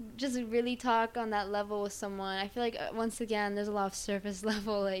 just really talk on that level with someone. I feel like, once again, there's a lot of surface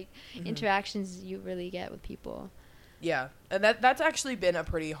level, like, interactions you really get with people. Yeah, and that's actually been a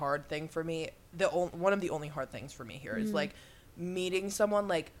pretty hard thing for me. One of the only hard things for me here is, like, meeting someone.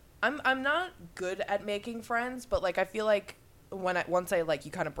 Like, I'm not good at making friends, but, like, I feel like once I like,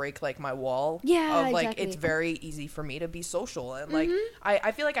 you kind of break like my wall of like, exactly. It's very easy for me to be social, and like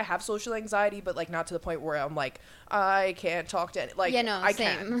I feel like I have social anxiety, but like not to the point where I'm like, I can't talk to I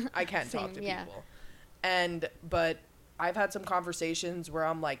can't talk to people. But I've had some conversations where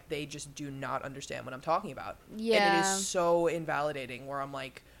I'm like, they just do not understand what I'm talking about. And it is so invalidating, where I'm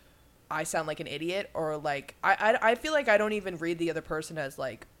like, I sound like an idiot, or like I feel like I don't even read the other person as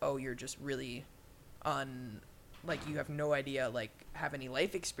like, oh, you're just really like, you have no idea, like, have any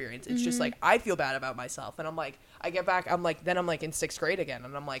life experience. It's just like, I feel bad about myself, and I'm like, I get back, I'm like, then I'm like in 6th grade again,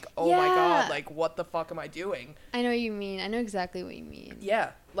 and I'm like, oh my god, like, what the fuck am I doing? I know what you mean. I know exactly what you mean.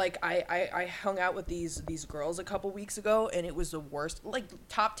 Yeah, like, I hung out with these girls a couple weeks ago, and it was the worst, like,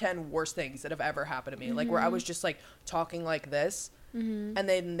 top 10 worst things that have ever happened to me. Like, where I was just like talking like this, and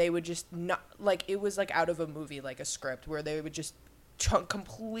then they would just not, like, it was like out of a movie, like a script, where they would just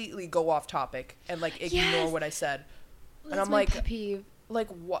completely go off topic and like ignore what I said. That's and I'm my like, pet peeve. Like,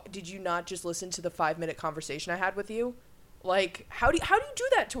 what, did you not just listen to the 5-minute conversation I had with you? Like, how do you do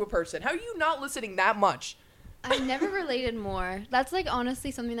that to a person? How are you not listening that much? I've never related more. That's like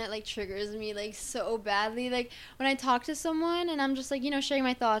honestly something that like triggers me like so badly. Like when I talk to someone and I'm just like, sharing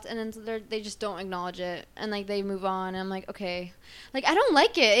my thoughts, and then they just don't acknowledge it, and like they move on, and I'm like, okay, like I don't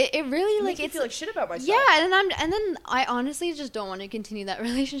like it. It really It like makes me feel like shit about myself. Yeah, and then I honestly just don't want to continue that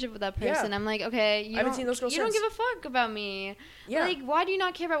relationship with that person. Yeah. I'm like, okay, I haven't seen those girls you don't since. give a fuck about me. Yeah. Like, why do you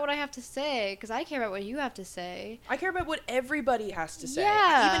not care about what I have to say? Because I care about what you have to say. I care about what everybody has to say.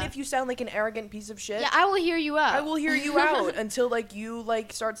 Yeah. Even if you sound like an arrogant piece of shit. Yeah, I will hear you out. I will hear you out until like you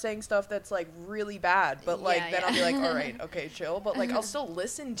like start saying stuff that's like really bad. But like then I'll be like, all right, okay, chill. But like I'll still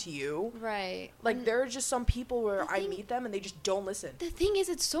listen to you. Right. Like there are just some people where I meet them and they just don't listen. The thing is,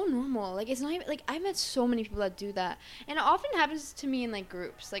 it's so normal. Like it's not even like I've met so many people that do that, and it often happens to me in like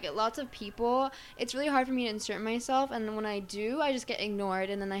groups. Like lots of people, it's really hard for me to insert myself, and when I do, I just get ignored,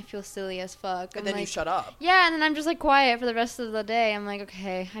 and then I feel silly as fuck. And then you shut up. Yeah, and then I'm just like quiet for the rest of the day. I'm like,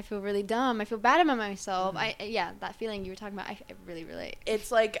 okay, I feel really dumb. I feel bad about myself. That feeling you were talking about, I really relate.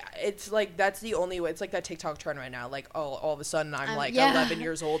 It's like that's the only way. It's like that TikTok trend right now. Like all of a sudden I'm like 11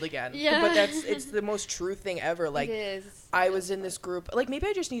 years old again. Yeah. But it's the most true thing ever. Like it is. I was in this group. Like maybe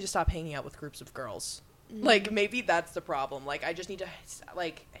I just need to stop hanging out with groups of girls. Like maybe that's the problem. Like I just need to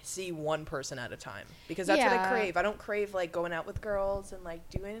like see one person at a time, because that's what I crave. I don't crave like going out with girls and like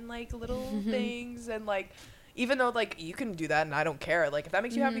doing like little things, and like even though like you can do that and I don't care. Like if that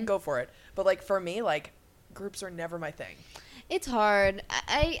makes you happy, go for it. But like for me, like groups are never my thing. It's hard.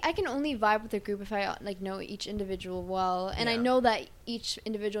 I can only vibe with a group if I like know each individual well, and I know that each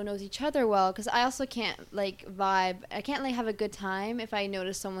individual knows each other well, because I also can't like vibe. I can't like have a good time if I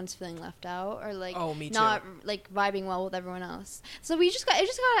notice someone's feeling left out or like not like vibing well with everyone else. So it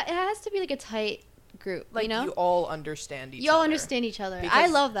has to be like a tight group, like you all understand each other. You all understand each other. I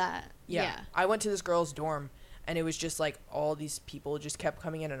love that. Yeah. I went to this girl's dorm. And it was just like all these people just kept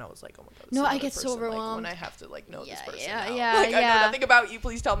coming in, and I was like, "Oh my god!" No, I get so overwhelmed. Like, when I have to like know this person. Yeah. Like I know nothing about you.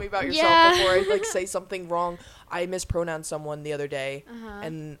 Please tell me about yourself before I like say something wrong. I mispronounced someone the other day,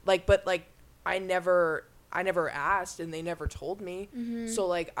 and but I never asked, and they never told me. So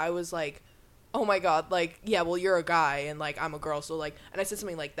like I was like, "Oh my god!" Like well, you're a guy, and like I'm a girl, so like, and I said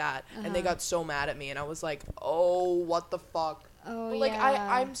something like that, and they got so mad at me, and I was like, "Oh, what the fuck." Oh, but like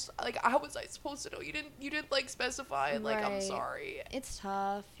I'm like, how was I supposed to know? You didn't like specify, and like I'm sorry. It's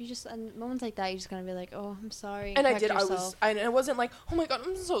tough. You just moments like that, you just gotta be like, oh, I'm sorry. And I did. I wasn't like, oh my god,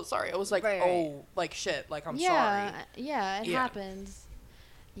 I'm so sorry. I was like, oh, like shit, like I'm sorry. Yeah, it happens.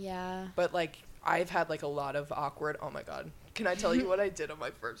 Yeah. But like I've had like a lot of awkward. Oh my god, can I tell you what I did on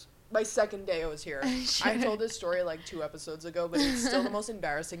my second day I was here? Sure. I told this story like 2 episodes ago, but it's still the most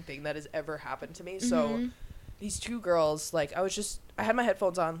embarrassing thing that has ever happened to me. So. These 2 girls, like, I had my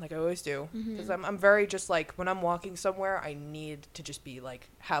headphones on, like I always do, because I'm very just, like, when I'm walking somewhere, I need to just be, like,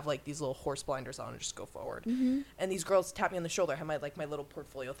 have, like, these little horse blinders on and just go forward. And these girls tapped me on the shoulder. I had my little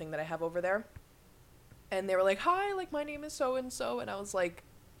portfolio thing that I have over there. And they were like, hi, like, my name is so-and-so. And I was like,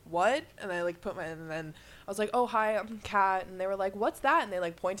 what? And I, like, and then I was like, oh, hi, I'm Kat. And they were like, what's that? And they,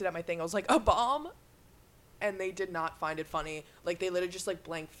 like, pointed at my thing. I was like, a bomb? And they did not find it funny. Like, they literally just, like,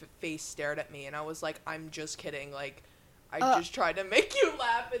 blank face stared at me. And I was like, I'm just kidding. Like, I just tried to make you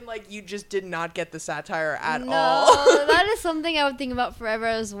laugh. And, like, you just did not get the satire at all. No, that is something I would think about forever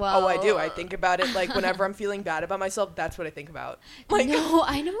as well. Oh, I do. I think about it, like, whenever I'm feeling bad about myself, that's what I think about. Like, no,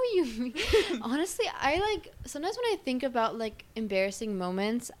 I know what you mean. Honestly, sometimes when I think about, like, embarrassing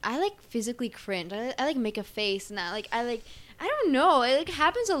moments, I, like, physically cringe. I like, make a face. And I don't know. It like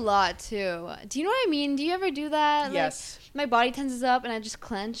happens a lot too. Do you know what I mean? Do you ever do that? Yes. Like, my body tenses up and I just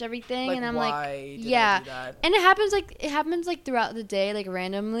clench everything, like, and I'm why like, did I do that? And it happens like throughout the day, like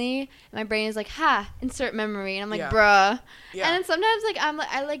randomly. My brain is like, insert memory, and I'm like, bruh. Yeah. And then sometimes like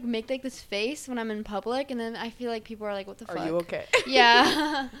I like make like this face when I'm in public, and then I feel like people are like, what the fuck? Are you okay?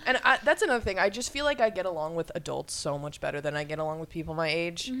 Yeah. And that's another thing. I just feel like I get along with adults so much better than I get along with people my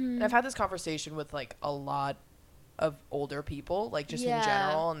age. And I've had this conversation with like a lot of older people, like just in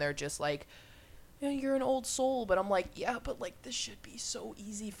general, and they're just like, you're an old soul. But I'm like, yeah, but like this should be so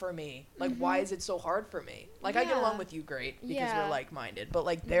easy for me. Like why is it so hard for me? Like I get along with you great because we're like-minded, but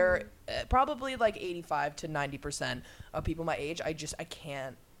like they're probably like 85 to 90% of people my age, I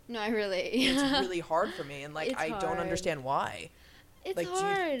can't. No, I really. It's really hard for me, and like I don't understand why. It's like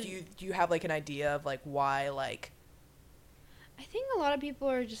hard. Do you have like an idea of like why? Like I think a lot of people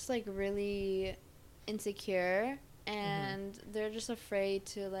are just like really insecure, and they're just afraid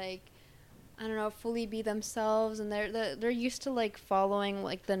to like, I don't know, fully be themselves, and they're used to like following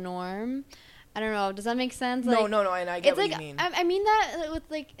like the norm. I don't know. Does that make sense? Like, no, and I get what like, you mean. I mean that with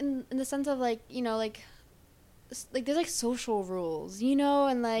like in the sense of like, you know, like there's like social rules, you know,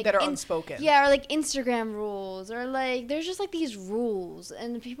 and like that are unspoken. Yeah, or like Instagram rules, or like there's just like these rules,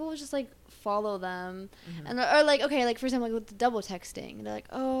 and people just like follow them, and or like, okay, like for example, like with the double texting, they're like,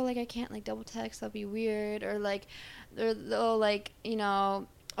 oh, like I can't like double text, that'll be weird, or like they'll like, you know.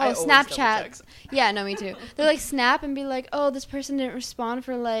 Oh, Snapchat. Yeah, no, me too. They're like snap and be like, oh, this person didn't respond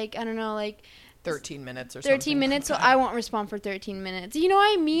for like, I don't know, like 13 minutes or 13 minutes, so I won't respond for 13 minutes. You know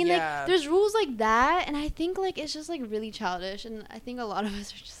what I mean? Yeah. Like, there's rules like that, and I think, like, it's just, like, really childish, and I think a lot of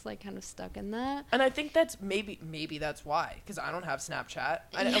us are just, like, kind of stuck in that. And I think that's maybe that's why, because I don't have Snapchat.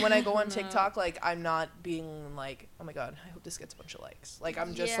 And when I go on TikTok, like, I'm not being like, oh my god, I hope this gets a bunch of likes. Like,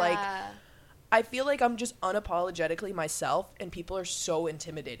 I'm just like, I feel like I'm just unapologetically myself, and people are so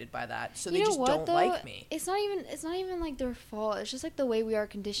intimidated by that, so they just don't like me. It's not even like their fault. It's just like the way we are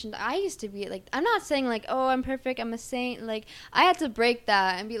conditioned. I used to be like, I'm not saying like, oh, I'm perfect, I'm a saint. Like, I had to break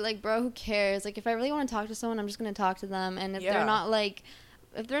that and be like, bro, who cares? Like, if I really want to talk to someone, I'm just gonna talk to them, and if they're not like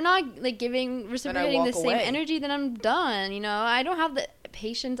reciprocating the same energy, then I'm done. You know, I don't have the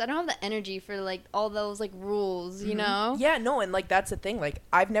patience, I don't have the energy for like all those like rules, you know. Yeah, no, and like that's the thing, like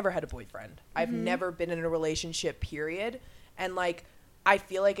I've never had a boyfriend, I've never been in a relationship, period, and like I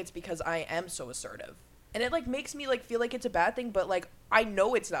feel like it's because I am so assertive, and it like makes me like feel like it's a bad thing, but like I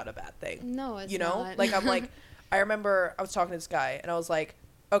know it's not a bad thing. No, it's you know not. Like I'm like, I remember I was talking to this guy and I was like,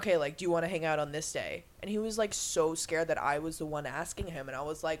 okay, like, do you want to hang out on this day? And he was like so scared that I was the one asking him, and I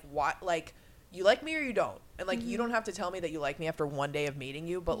was like, what? Like, you like me or you don't? And like, you don't have to tell me that you like me after one day of meeting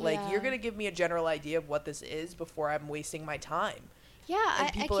you, but like, you're gonna give me a general idea of what this is before I'm wasting my time. Yeah, I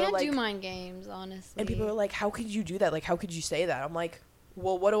can't do mind games, honestly. And people are like, how could you do that? Like, how could you say that? I'm like,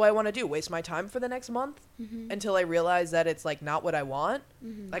 well, what do I want to do? Waste my time for the next month until I realize that it's like not what I want?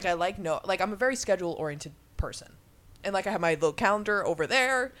 Like, I'm a very schedule oriented person. And like, I have my little calendar over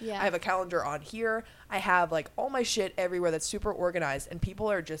there. I have a calendar on here. I have like all my shit everywhere that's super organized, and people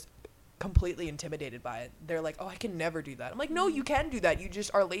are just completely intimidated by it. They're like, oh, I can never do that. I'm like, no, you can do that, you just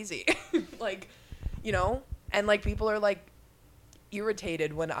are lazy. Like, you know. And like, people are like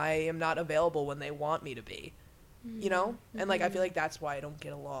irritated when I am not available when they want me to be, you know. And like, I feel like that's why I don't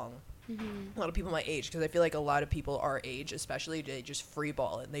get along a lot of people my age, because I feel like a lot of people our age especially, they just free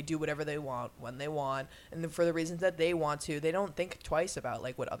ball and they do whatever they want when they want, and for the reasons that they want to. They don't think twice about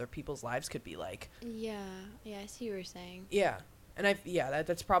like what other people's lives could be like. Yeah, I see what you're saying. And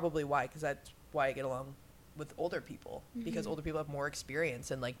that's probably why, because that's why I get along with older people, because older people have more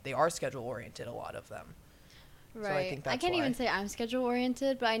experience and like they are schedule oriented, a lot of them. Right. So I think that's can't even say I'm schedule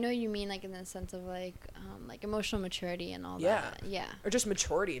oriented, but I know you mean like in the sense of like emotional maturity and all that. Yeah. Or just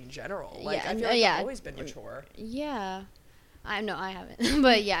maturity in general. Like, yeah. I feel like I've always been mature. Yeah. I haven't.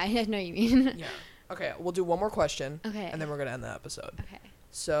 But yeah, I know you mean. Yeah. Okay, we'll do one more question. Okay. And then we're gonna end the episode. Okay.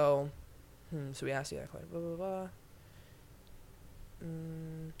 So, so we asked you that question. Blah blah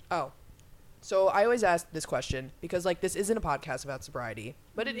blah. So I always ask this question because, like, this isn't a podcast about sobriety,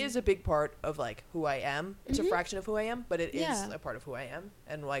 but it is a big part of, like, who I am. It's a fraction of who I am, but it is a part of who I am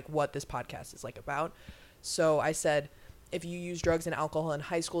and, like, what this podcast is, like, about. So I said, if you used drugs and alcohol in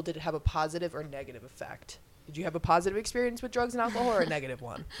high school, did it have a positive or negative effect? Did you have a positive experience with drugs and alcohol or a negative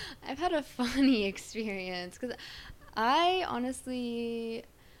one? I've had a funny experience because I honestly...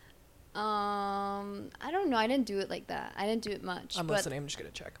 I don't know. I didn't do it like that. I didn't do it much. I'm listening. I'm just going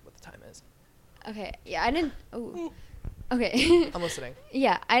to check what the time is. Okay. Yeah, I didn't. Oh. Okay. I'm listening.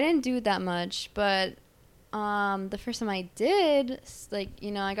 Yeah, I didn't do it that much, but the first time I did, like, you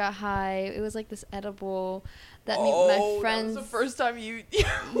know, I got high. It was like this edible that my friends. That was the first time you.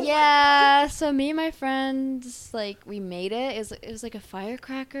 Yeah. So me and my friends, like, we made it. It was like a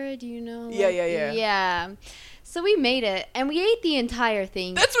firecracker. Do you know? Yeah. Yeah. So we made it, and we ate the entire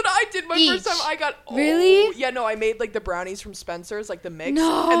thing. That's what I did first time I got... Really? Yeah, no, I made, like, the brownies from Spencer's, like, the mix.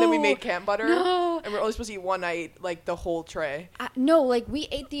 No. And then we made camp butter. No. And we're only supposed to eat one. I ate, like, the whole tray. No, like, we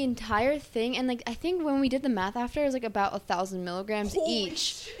ate the entire thing, and, like, I think when we did the math after, it was, like, about 1,000 milligrams Holy each.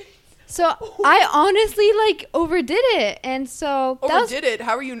 Shit. So I honestly, like, overdid it, and so... Overdid it?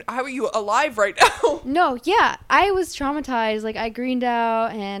 How are you alive right now? No, yeah. I was traumatized. Like, I greened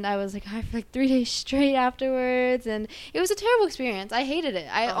out, and I was, like, high for, like, 3 days straight afterwards, and it was a terrible experience. I hated it.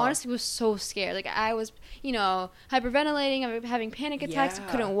 I honestly was so scared. Like, I was, you know, hyperventilating, having panic attacks,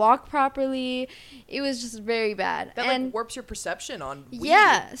 couldn't walk properly. It was just very bad. That, like, warps your perception on weed.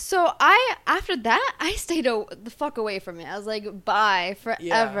 Yeah. So after that, I stayed the fuck away from it. I was like, bye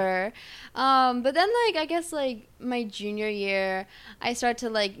forever. Yeah. But then, like, I guess, like, my junior year, I started to,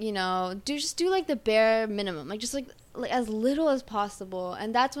 like, you know, do like the bare minimum, like, just like as little as possible,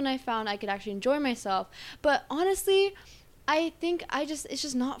 and that's when I found I could actually enjoy myself. But honestly, I think it's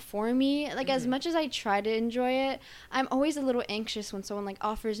just not for me. Like, as much as I try to enjoy it, I'm always a little anxious when someone, like,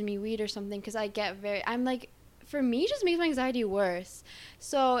 offers me weed or something, because I'm like, for me, it just makes my anxiety worse.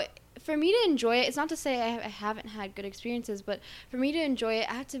 So for me to enjoy it, it's not to say I haven't had good experiences, but for me to enjoy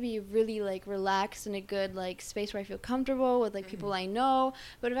it, I have to be really, like, relaxed in a good, like, space where I feel comfortable with, like, people I know.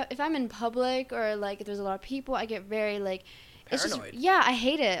 But if I'm in public, or, like, if there's a lot of people, I get very, like, Paranoid. it's just, yeah, I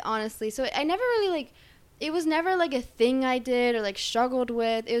hate it, honestly. So I never really, like, it was never, like, a thing I did or, like, struggled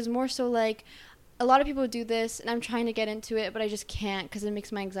with. It was more so, like, a lot of people do this, and I'm trying to get into it, but I just can't, because it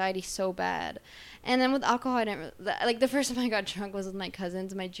makes my anxiety so bad. And then with alcohol, I didn't like, the first time I got drunk was with my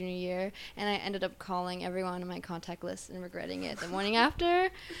cousins my junior year, and I ended up calling everyone on my contact list and regretting it the morning after.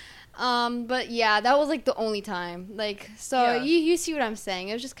 But yeah, that was, like, the only time. Like, so Yeah. you see what I'm saying.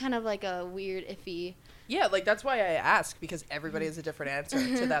 It was just kind of like a weird, iffy. Yeah, like, that's why I ask, because everybody has a different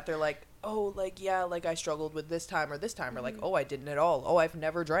answer to that. They're like, oh, like, yeah, like, I struggled with this time, or like, oh, I didn't at all. Oh, I've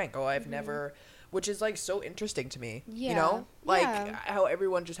never drank. Oh, I've never, which is, like, so interesting to me. Yeah. You know? Like, Yeah. how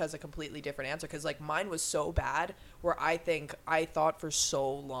everyone just has a completely different answer, because, like, mine was so bad, where I thought for so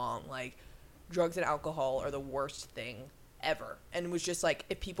long, like, drugs and alcohol are the worst thing ever. And it was just, like,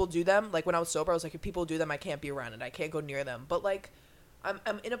 if people do them, like, when I was sober, I was like, if people do them, I can't be around it. I can't go near them. But, like, I'm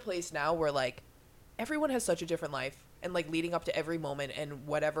in a place now where, like, everyone has such a different life, and, like, leading up to every moment and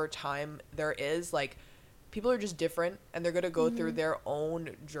whatever time there is, like, people are just different, and they're going to go through their own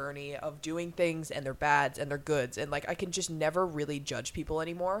journey of doing things, and their bads and their goods, and, like, I can just never really judge people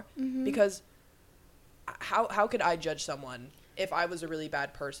anymore, because how could I judge someone if I was a really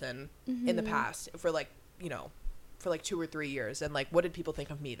bad person in the past for, like, you know, for, like, 2 or 3 years, and, like, what did people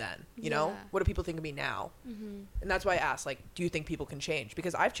think of me then, you know? What do people think of me now? And that's why I asked, like, do you think people can change?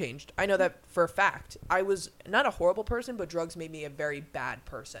 Because I've changed. I know that for a fact. I was not a horrible person, but drugs made me a very bad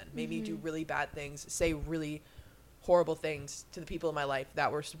person, made me do really bad things, say really horrible things to the people in my life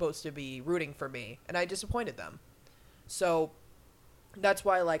that were supposed to be rooting for me, and I disappointed them. So that's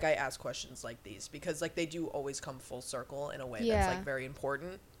why, like, I ask questions like these, because, like, they do always come full circle in a way that's, like, very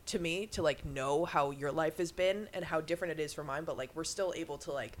important to me, to, like, know how your life has been and how different it is from mine, but, like, we're still able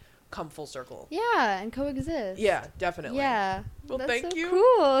to, like, come full circle. Yeah, and coexist. Yeah, definitely. Yeah. Well, That's thank so you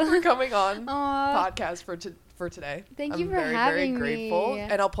cool. for coming on Aw. podcast for today. Thank I'm you for very, having very grateful. me.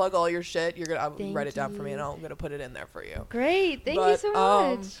 And I'll plug all your shit. I'll Thank write it down for me, you. and I'm gonna put it in there for you. Great. Thank you But, so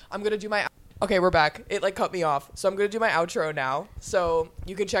much. I'm gonna do my. Okay, we're back. It, like, cut me off. So I'm going to do my outro now. So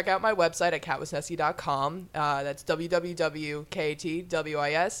you can check out my website at katwisneski.com. That's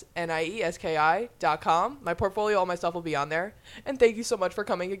www.katwisneski.com. My portfolio, all my stuff will be on there. And thank you so much for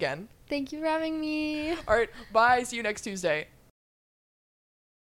coming again. Thank you for having me. All right, bye. See you next Tuesday.